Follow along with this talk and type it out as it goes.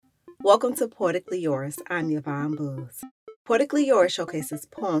Welcome to Poetically Yours. I'm Yvonne Booz. Poetically Yours showcases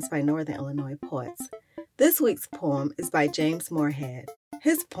poems by Northern Illinois poets. This week's poem is by James Morehead.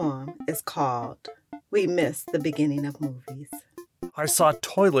 His poem is called We Miss the Beginning of Movies. I saw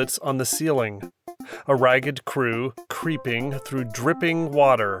toilets on the ceiling, a ragged crew creeping through dripping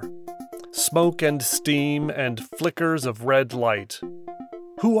water, smoke and steam and flickers of red light.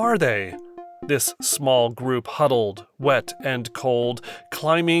 Who are they? This small group huddled, wet and cold,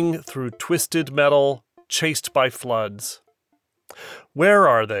 climbing through twisted metal, chased by floods. Where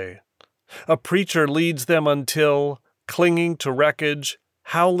are they? A preacher leads them until, clinging to wreckage,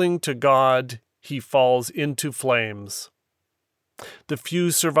 howling to God, he falls into flames. The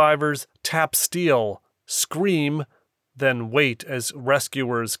few survivors tap steel, scream, then wait as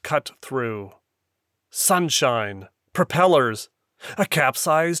rescuers cut through. Sunshine, propellers, a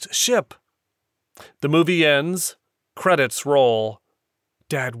capsized ship. The movie ends, credits roll.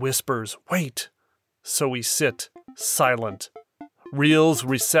 Dad whispers, "Wait." So we sit, silent. Reels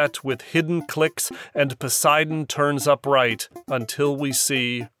reset with hidden clicks, and Poseidon turns upright until we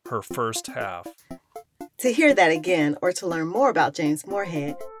see her first half. To hear that again or to learn more about James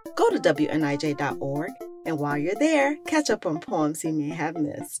Morehead, go to WNIJ.org, and while you're there, catch up on poems you may have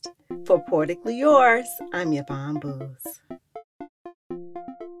missed. For Poetically Yours, I'm Yvonne Booz.